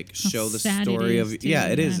of like show the story of it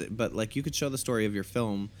is, but like you could show the story of your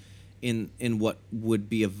film in what would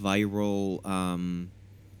be a viral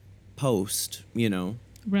post,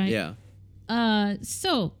 Right. Yeah.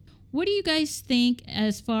 So what do you guys think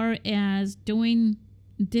as far as doing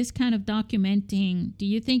this kind of documenting? Do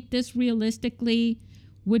you think this realistically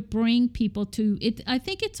would bring people to it? I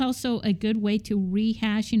think it's also a good way to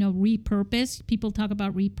rehash, repurpose. People talk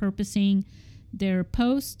about repurposing their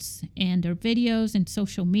posts and their videos and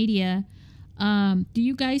social media. Do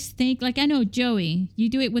you guys think, like, I know Joey, you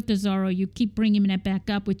do it with the Zorro, you keep bringing that back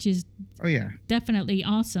up, which is definitely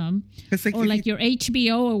awesome. Or like your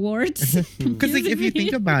HBO awards. Because like, if you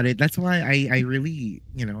think about it, that's why I really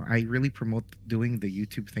promote doing the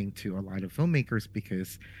YouTube thing to a lot of filmmakers,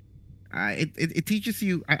 because it teaches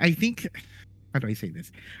you, I think, how do I say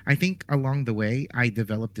this? I think along the way, I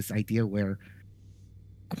developed this idea where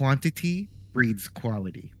quantity breeds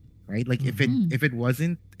quality. Right? Like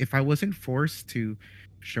if I wasn't forced to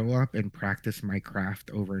show up and practice my craft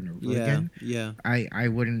over and over again, I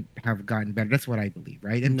wouldn't have gotten better. That's what I believe,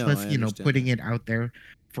 right? And plus, putting it out there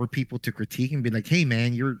for people to critique and be like, hey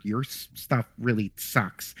man, your stuff really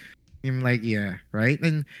sucks. I'm like, yeah, right?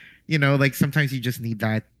 And you know, like sometimes you just need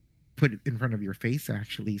that put it in front of your face to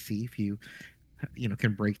actually see if you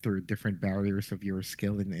can break through different barriers of your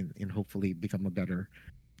skill and hopefully become a better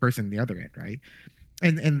person on the other end, right?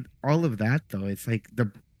 And all of that though, it's like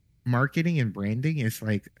the marketing and branding is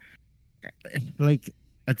like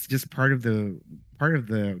it's just part of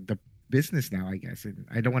the business now, I guess. And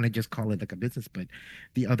I don't want to just call it like a business, but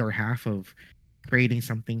the other half of creating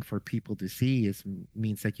something for people to see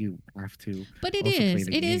means that you have to. But it also play is.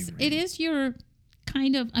 the It game, is. right? It is your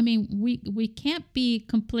kind of. I mean, we can't be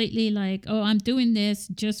completely like, oh, I'm doing this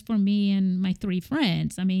just for me and my 3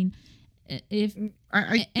 friends. I mean, if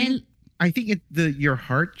and I think your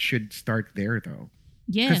heart should start there though.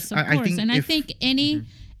 yes, of 'Cause I course. think And I if- think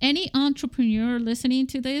any entrepreneur listening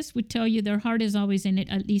to this would tell you their heart is always in it,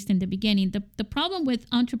 at least in the beginning. The problem with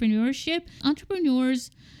entrepreneurship, entrepreneurs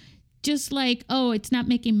just like, oh, it's not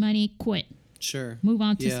making money, quit. Sure. Move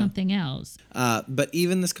on to Yeah. something else. But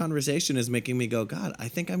even this conversation is making me go, God, I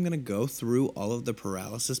think I'm going to go through all of the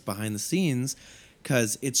paralysis behind the scenes,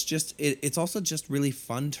 because it's also just really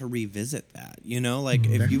fun to revisit that, like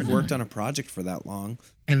if you've worked on a project for that long.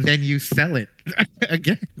 And then you sell it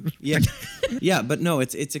again. Yeah. Yeah. But no,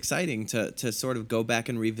 it's exciting to sort of go back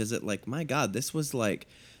and revisit, like, my God, this was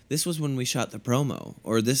when we shot the promo,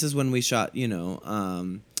 or this is when we shot,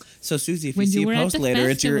 so Susie, if When you see you were a at post the later,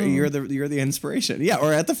 it's festival. you're the inspiration. Yeah.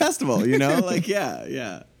 Or at the festival, like,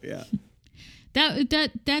 yeah.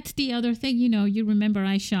 That's the other thing, you remember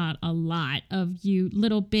I shot a lot of you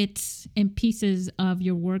little bits and pieces of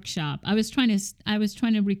your workshop. I was trying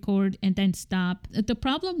to record and then stop. The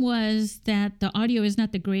problem was that the audio is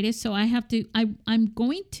not the greatest, so I'm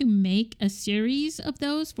going to make a series of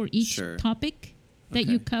those for each Sure. topic that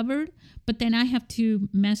Okay. you covered, but then I have to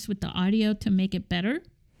mess with the audio to make it better.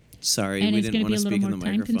 Sorry, And we it's didn't going to want be to a little speak in more the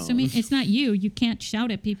time microphone. consuming. It's not you. You can't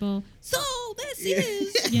shout at people. So this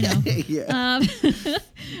is, Yeah.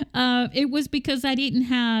 It was because I didn't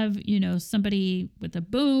have, somebody with a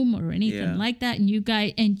boom or anything Yeah. like that. And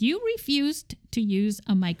you refused to use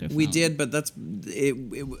a microphone. We did, but that's it.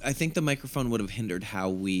 I think the microphone would have hindered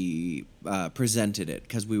how we presented it,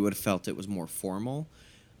 because we would have felt it was more formal.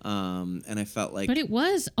 And I felt like, But it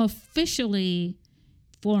was officially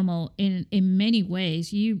formal in many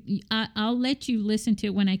ways. I'll let you listen to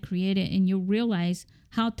it when I create it, and you'll realize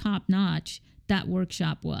how top notch that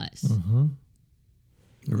workshop was.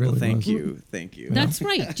 It really thank was. you. That's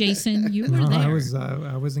right, Jason. You were No, there.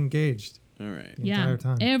 I was engaged All right. the entire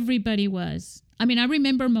time. Everybody was. I mean, I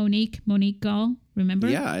remember Monique Gall. Remember?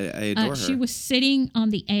 Yeah, I adore her. She was sitting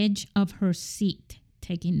on the edge of her seat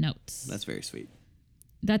taking notes. That's very sweet.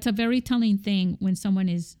 That's a very telling thing when someone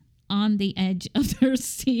is on the edge of their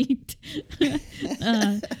seat.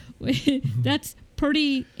 That's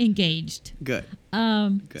pretty engaged. Good.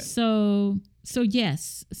 Good. So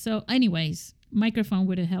yes. So anyways, microphone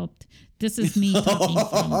would have helped. This is me talking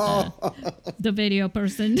from the video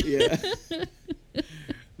person. Yeah.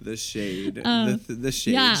 The shade. The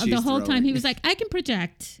shade. Yeah, she's the whole time throwing. he was like, I can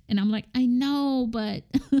project. And I'm like, I know, but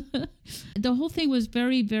the whole thing was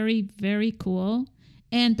very, very, very cool.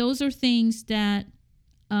 And those are things that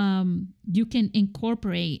you can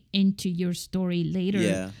incorporate into your story later.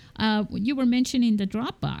 Yeah. You were mentioning the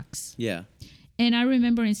Dropbox. Yeah. And I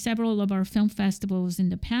remember in several of our film festivals in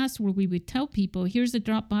the past where we would tell people, here's the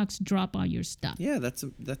Dropbox, drop all your stuff. Yeah, I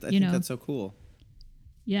think that's so cool.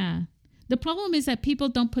 Yeah. The problem is that people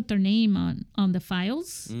don't put their name on the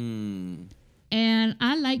files. Mm, And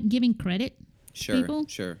I like giving credit to sure. people.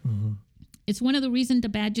 Sure. It's one of the reasons the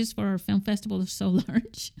badges for our film festival are so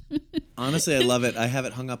large. Honestly, I love it. I have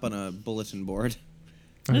it hung up on a bulletin board.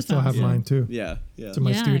 I That's still have awesome. mine too. Yeah. Yeah. To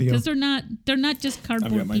my studio. because they're not just I've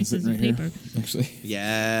cardboard got mine pieces sitting of right paper. here, actually.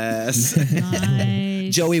 Yes.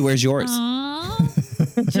 Nice. Joey, where's yours? Aw,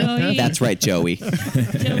 Joey. That's right, Joey.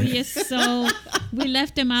 Joey is so. We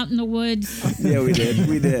left him out in the woods. Yeah, we did.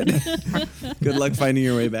 We did. Good luck finding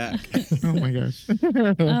your way back. Oh my gosh.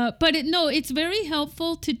 But it's very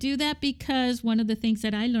helpful to do that, because one of the things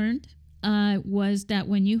that I learned was that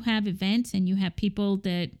when you have events and you have people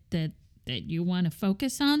that you want to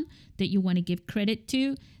focus on, that you want to give credit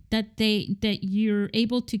to, that you're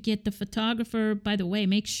able to get the photographer. By the way,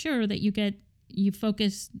 make sure that you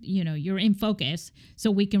focus, you're in focus,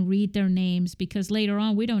 so we can read their names, because later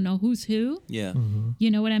on we don't know who's who. Yeah. You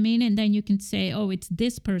know what I mean? And then you can say, oh, it's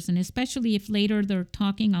this person, especially if later they're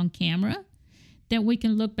talking on camera. Then we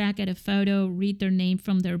can look back at a photo, read their name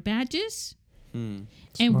from their badges, and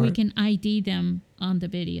we Smart. can ID them on the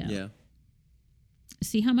video. Yeah.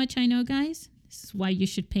 See how much I know, guys? This is why you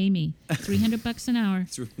should pay me $300 an hour.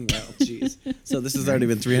 Well, jeez. So this has already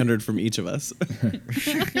been 300 from each of us.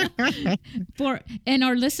 And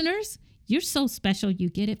our listeners, you're so special. You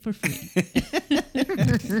get it for free.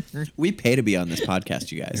 We pay to be on this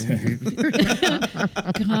podcast, you guys.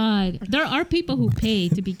 God, there are people who pay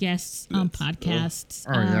to be guests on podcasts.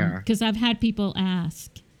 Oh, yeah. Because I've had people ask,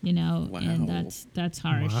 and Wow. that's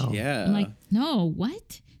harsh. Wow. Yeah. I'm like, no,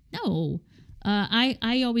 what? No.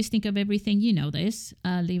 I always think of everything, this,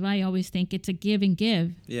 Levi, I always think it's a give and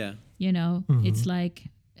give, Yeah. It's like,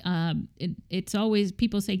 it's always,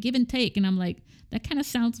 people say give and take. And I'm like, that kind of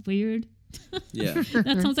sounds weird. Yeah.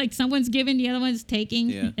 That sounds like someone's giving, the other one's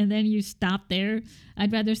taking, Yeah. and then you stop there.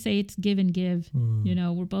 I'd rather say it's give and give.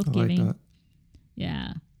 We're both I like giving. that.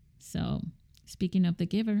 Yeah. So speaking of the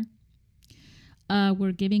giver,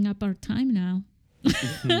 we're giving up our time now.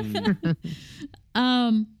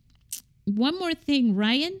 One more thing,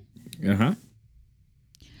 Ryan. Uh-huh.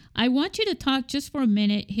 I want you to talk just for a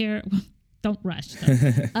minute here. Don't rush.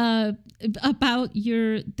 Though, about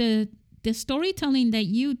the storytelling that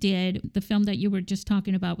you did, the film that you were just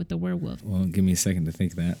talking about with the werewolf. Well, give me a second to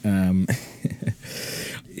think of that.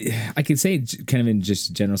 I could say kind of in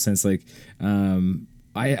just general sense, like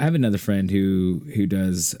I have another friend who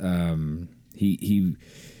does he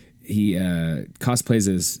cosplays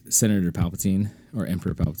as Senator Palpatine or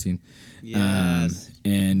Emperor Palpatine, Yes.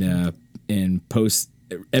 and posts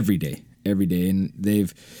every day,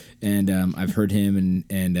 and I've heard him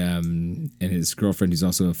and his girlfriend, who's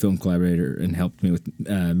also a film collaborator and helped me with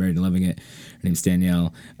Married and Loving It. Her name's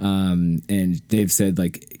Danielle, and they've said,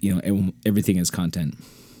 like, everything is content.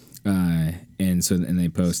 And they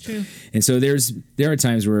post, true. and so there are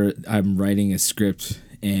times where I'm writing a script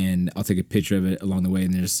and I'll take a picture of it along the way,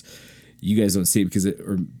 and you guys don't see it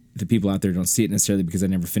or the people out there don't see it necessarily because I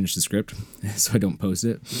never finished the script, so I don't post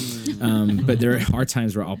it. But there are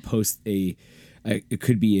times where I'll post it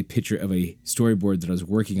could be a picture of a storyboard that I was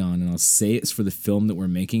working on, and I'll say it's for the film that we're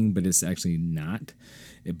making, but it's actually not.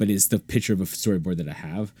 But it's the picture of a storyboard that I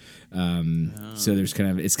have. So it's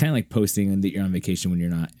kind of like posting that you're on vacation when you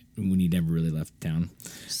never really left town.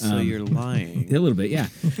 So you're lying. A little bit, yeah.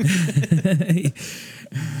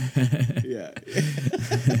 Yeah.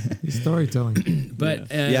 Storytelling.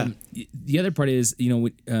 But Yeah. the other part is,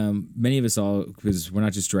 many of us all, because we're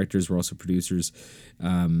not just directors, we're also producers here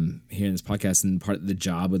in this podcast. And part of the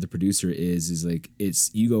job of the producer is like,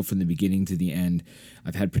 you go from the beginning to the end.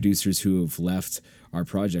 I've had producers who have left our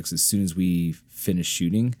projects as soon as we finish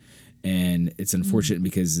shooting. And it's unfortunate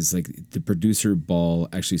because it's like the producer ball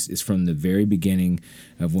actually is from the very beginning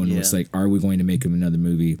of when it's like, are we going to make another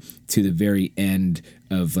movie, to the very end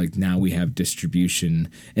of like, now we have distribution.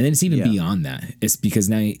 And then it's even beyond that. It's because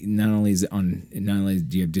now not only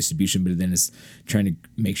do you have distribution, but then it's trying to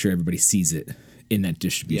make sure everybody sees it in that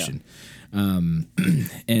distribution.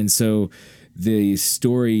 And so the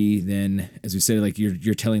story then, as we said, like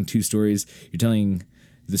you're telling two stories. You're telling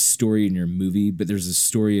the story in your movie, but there's a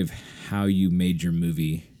story of how you made your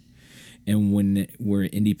movie. And when we're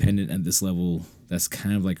independent at this level, that's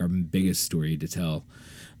kind of like our biggest story to tell.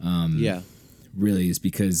 Really, is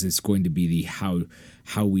because it's going to be the how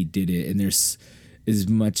we did it. And there's as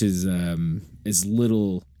much as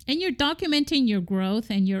little. And you're documenting your growth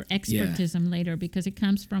and your expertism later because it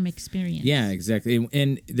comes from experience. Yeah, exactly.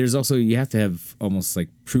 And there's also, you have to have almost like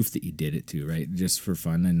proof that you did it too, right? Just for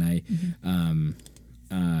fun. And I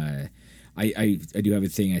do have a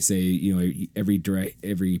thing. I say, every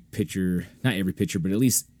picture, not every picture, but at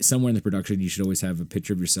least somewhere in the production, you should always have a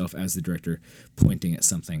picture of yourself as the director pointing at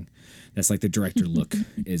something. That's like the director look,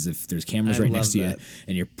 is if there's cameras right next to you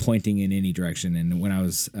and you're pointing in any direction. And when I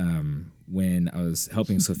was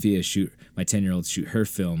helping Sophia my 10-year-old shoot her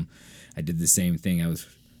film, I did the same thing. I was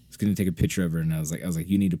going to take a picture of her, and I was like,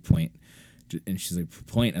 you need to point. And she's like,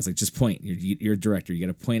 point. I was like, just point. You're a director. You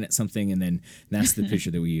got to point at something, and then that's the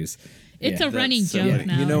picture that we use. It's a running joke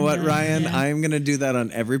now. You know what, Ryan? Yeah. I'm gonna do that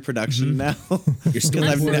on every production now. You're still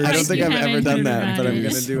I I'm don't surprised think you I've haven't ever done heard that, about but I'm it.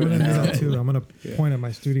 gonna do I'm it gonna do now. that too. I'm gonna point at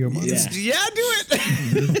my studio monitor. Yeah, do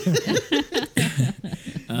it.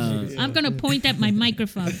 I'm going to point at my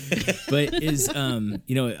microphone. But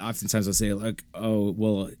oftentimes I'll say, like, oh,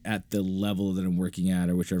 well, at the level that I'm working at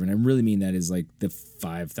or whichever, and I really mean that is like the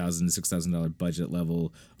 $5,000 to $6,000 budget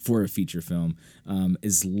level for a feature film.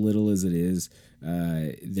 As little as it is,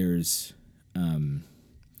 there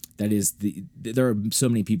are so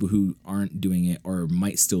many people who aren't doing it or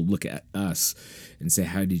might still look at us and say,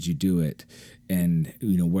 how did you do it? And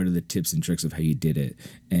what what are the tips and tricks of how you did it,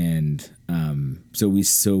 and so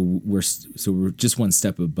we're just one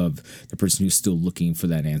step above the person who's still looking for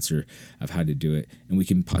that answer of how to do it, and we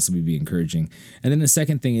can possibly be encouraging. And then the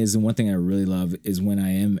second thing is, and one thing I really love is when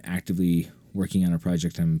I am actively working on a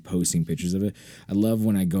project, I'm posting pictures of it. I love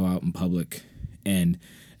when I go out in public, and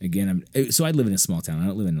again, I live in a small town. I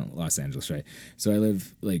don't live in Los Angeles, right? So I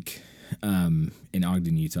live like in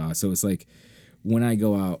Ogden, Utah. So it's like when I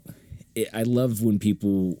go out, I love when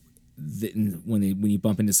people when you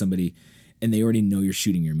bump into somebody and they already know you're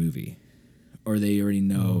shooting your movie, or they already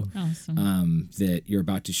know that you're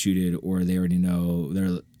about to shoot it, or they already know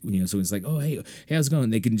so it's like, oh hey, how's it going?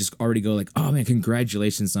 They can just already go like, oh man,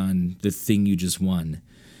 congratulations on the thing you just won.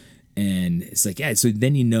 And it's like, yeah, so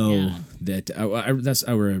then that that's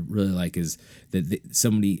what I really like, is that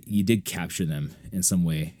somebody, you did capture them in some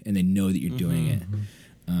way and they know that you're doing it.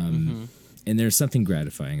 And there's something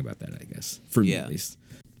gratifying about that, I guess, for me at least.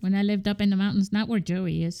 When I lived up in the mountains, not where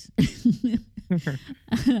Joey is,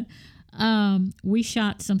 we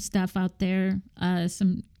shot some stuff out there,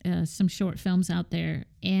 some short films out there.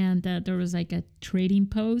 And there was like a trading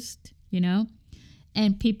post,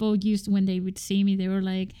 and people when they would see me, they were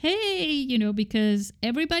like, hey, because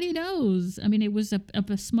everybody knows. I mean, it was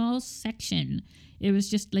a small section. It was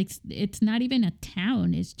just like, it's not even a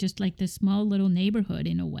town. It's just like this small little neighborhood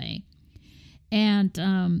in a way. And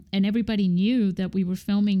everybody knew that we were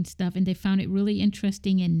filming stuff, and they found it really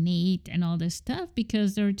interesting and neat and all this stuff,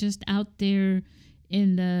 because they're just out there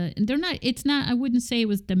I wouldn't say it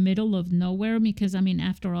was the middle of nowhere, because, I mean,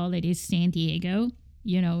 after all, it is San Diego,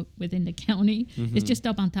 within the county. It's just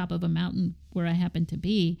up on top of a mountain where I happen to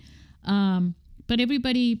be. But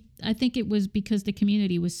everybody, I think it was because the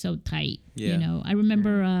community was so tight. Yeah. I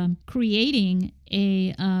remember creating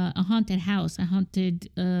a haunted house, a haunted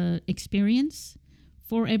experience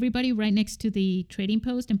for everybody right next to the trading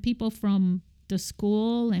post, and people from the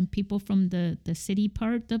school and people from the city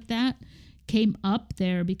part of that came up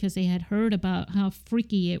there because they had heard about how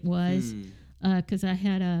freaky it was. Because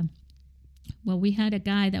we had a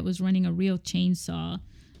guy that was running a real chainsaw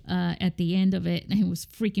at the end of it, and he was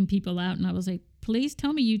freaking people out. And I was like, please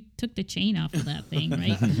tell me you took the chain off of that thing,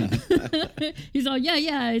 right? He's all,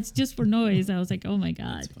 yeah, it's just for noise. I was like, oh my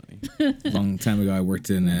God. That's funny. A long time ago, I worked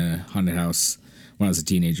in a haunted house when I was a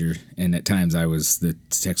teenager, and at times I was the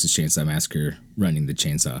Texas Chainsaw Massacre running the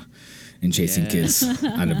chainsaw and chasing kids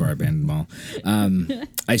out of our abandoned mall.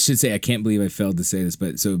 I should say, I can't believe I failed to say this,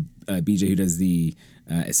 but so BJ, who does the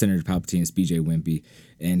Senator Palpatine, is BJ Wimpy,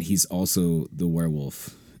 and he's also the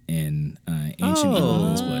werewolf in Ancient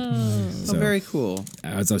Evil's Blood. So very cool.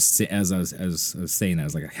 As I was saying, I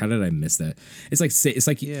was like, how did I miss that? It's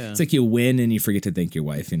like you win and you forget to thank your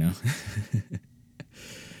wife,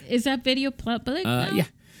 Is that video public? Yeah,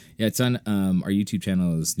 it's on our YouTube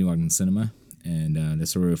channel is New Ogden Cinema, and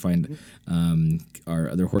that's where we'll find our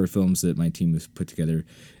other horror films that my team has put together,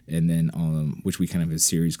 and then which we kind of have a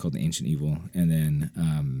series called Ancient Evil, and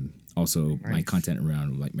then also my content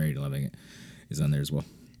around like Married to Loving It is on there as well.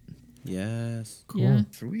 Yes. Cool. Yeah.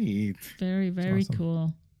 Sweet. Very, very awesome.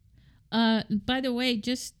 cool. By the way,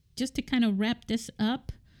 just to kind of wrap this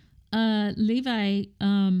up, Levi,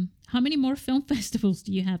 how many more film festivals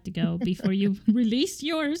do you have to go before you release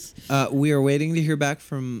yours? We are waiting to hear back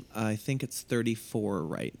from, I think it's 34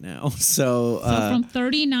 right now. So from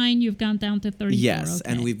 39, you've gone down to 34. Yes,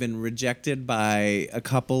 okay. and we've been rejected by a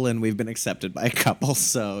couple, and we've been accepted by a couple.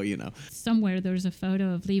 So, Somewhere there's a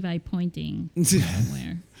photo of Levi pointing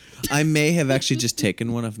somewhere. I may have actually just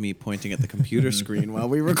taken one of me pointing at the computer screen while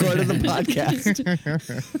we recorded the podcast.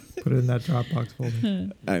 Put it in that Dropbox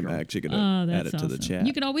folder. I'm actually going to add it to the chat.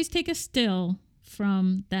 You could always take a still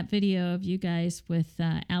from that video of you guys with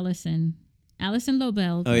Allison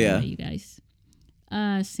Lobel. Oh, yeah. You guys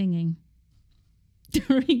singing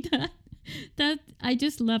during that. That I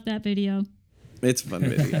just love that video. It's a fun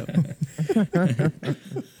video.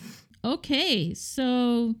 Okay,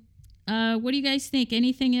 so what do you guys think?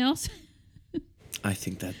 Anything else? I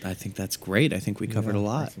think that's great. I think we covered a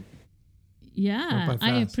lot. Awesome. Yeah, Went by I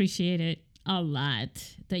fast. appreciate it a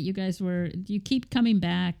lot that you keep coming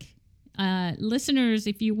back. Listeners,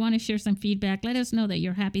 if you want to share some feedback, let us know that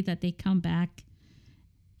you're happy that they come back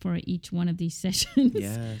for each one of these sessions.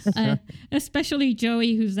 Yes. Especially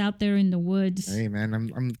Joey, who's out there in the woods. Hey man,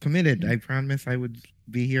 I'm committed. I promise I would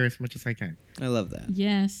be here as much as I can. I love that.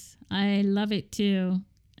 Yes, I love it too.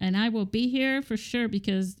 And I will be here for sure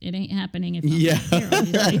because it ain't happening if I'm Yeah. not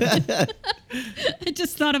here. I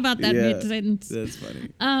just thought about that mid-sentence. That's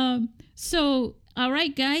funny. So, all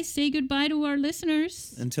right, guys, say goodbye to our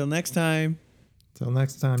listeners. Until next time. Till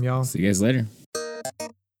next time, y'all. See you guys later.